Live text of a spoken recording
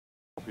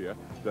Philadelphia,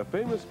 the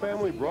famous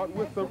family brought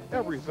with them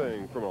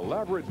everything from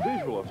elaborate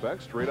visual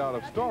effects straight out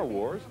of Star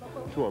Wars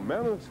to a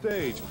mammoth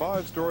stage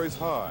 5 stories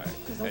high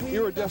and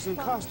iridescent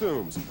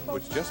costumes,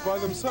 which just by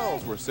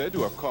themselves were said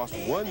to have cost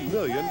 $1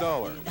 million.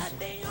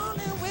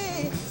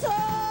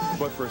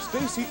 But for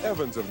Stacy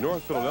Evans of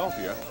North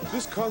Philadelphia,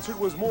 this concert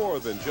was more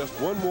than just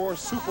one more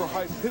super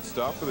hype pit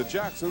stop for the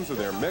Jacksons and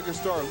their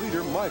megastar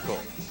leader, Michael.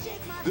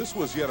 This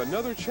was yet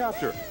another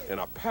chapter in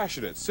a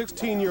passionate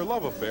 16-year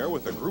love affair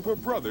with a group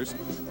of brothers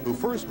who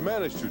first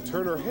managed to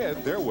turn her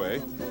head their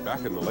way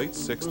back in the late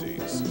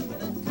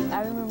 60s.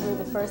 I remember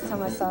the first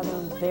time I saw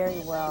them very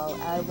well.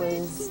 I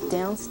was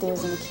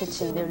downstairs in the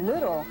kitchen. They're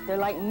little. They're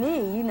like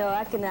me. You know,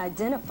 I can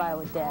identify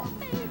with that.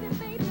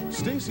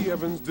 Stacy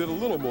Evans did a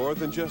little more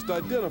than just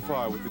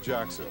identify with the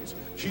Jacksons.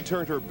 She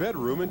turned her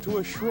bedroom into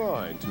a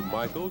shrine to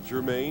Michael,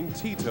 Jermaine,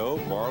 Tito,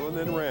 Marlon,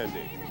 and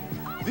Randy.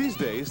 These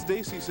days,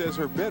 Stacy says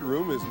her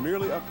bedroom is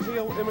merely a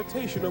pale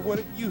imitation of what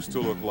it used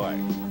to look like.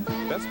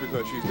 That's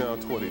because she's now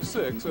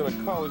 26 and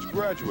a college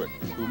graduate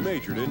who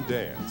majored in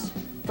dance.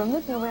 From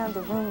looking around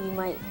the room, you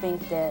might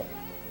think that,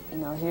 you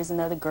know, here's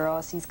another girl,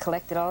 she's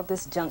collected all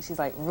this junk, she's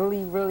like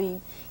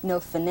really,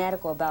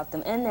 fanatical about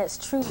them, and that's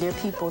true, they're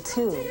people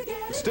too.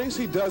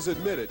 Stacy does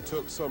admit it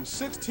took some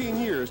 16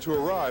 years to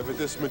arrive at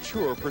this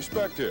mature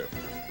perspective,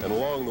 and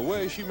along the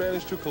way she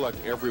managed to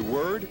collect every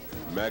word,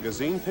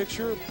 magazine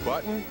picture,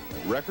 button,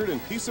 record,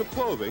 and piece of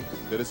clothing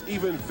that is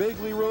even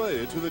vaguely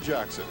related to the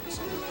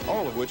Jacksons,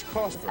 all of which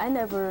cost her. I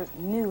never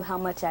knew how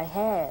much I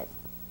had.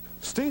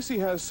 Stacy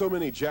has so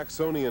many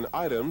Jacksonian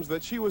items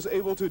that she was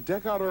able to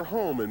deck out her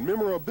home in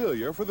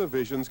memorabilia for the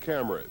Vision's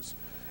cameras.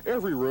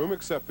 Every room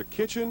except the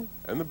kitchen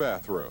and the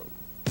bathroom.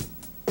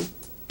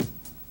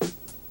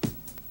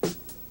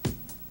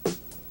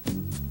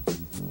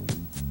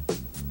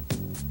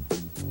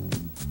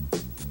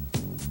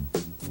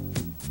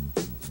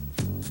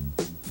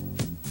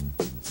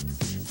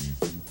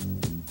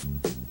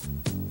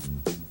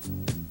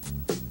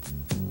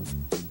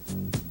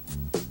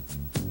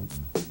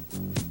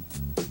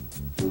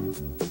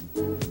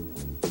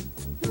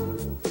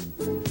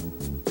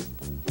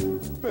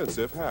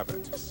 Expensive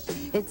habit.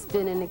 It's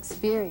been an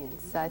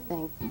experience, I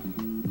think.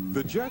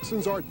 The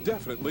Jacksons are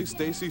definitely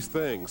Stacy's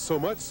thing, so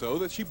much so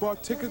that she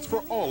bought tickets for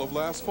all of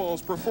last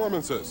fall's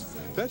performances.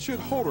 That should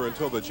hold her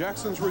until the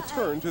Jacksons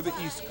return to the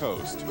East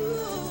Coast.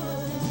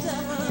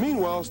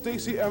 Meanwhile,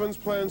 Stacy Evans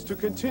plans to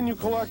continue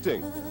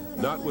collecting,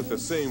 not with the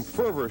same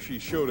fervor she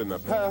showed in the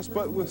past,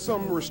 but with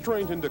some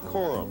restraint and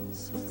decorum.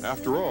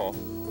 After all,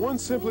 one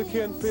simply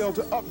can't fail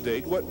to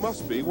update what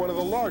must be one of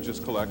the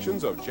largest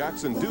collections of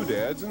Jackson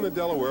doodads in the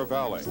Delaware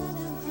Valley.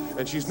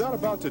 And she's not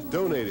about to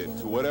donate it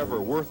to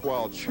whatever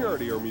worthwhile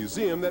charity or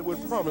museum that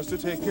would promise to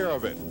take care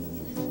of it.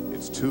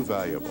 It's too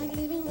valuable.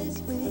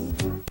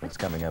 It's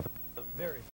coming up.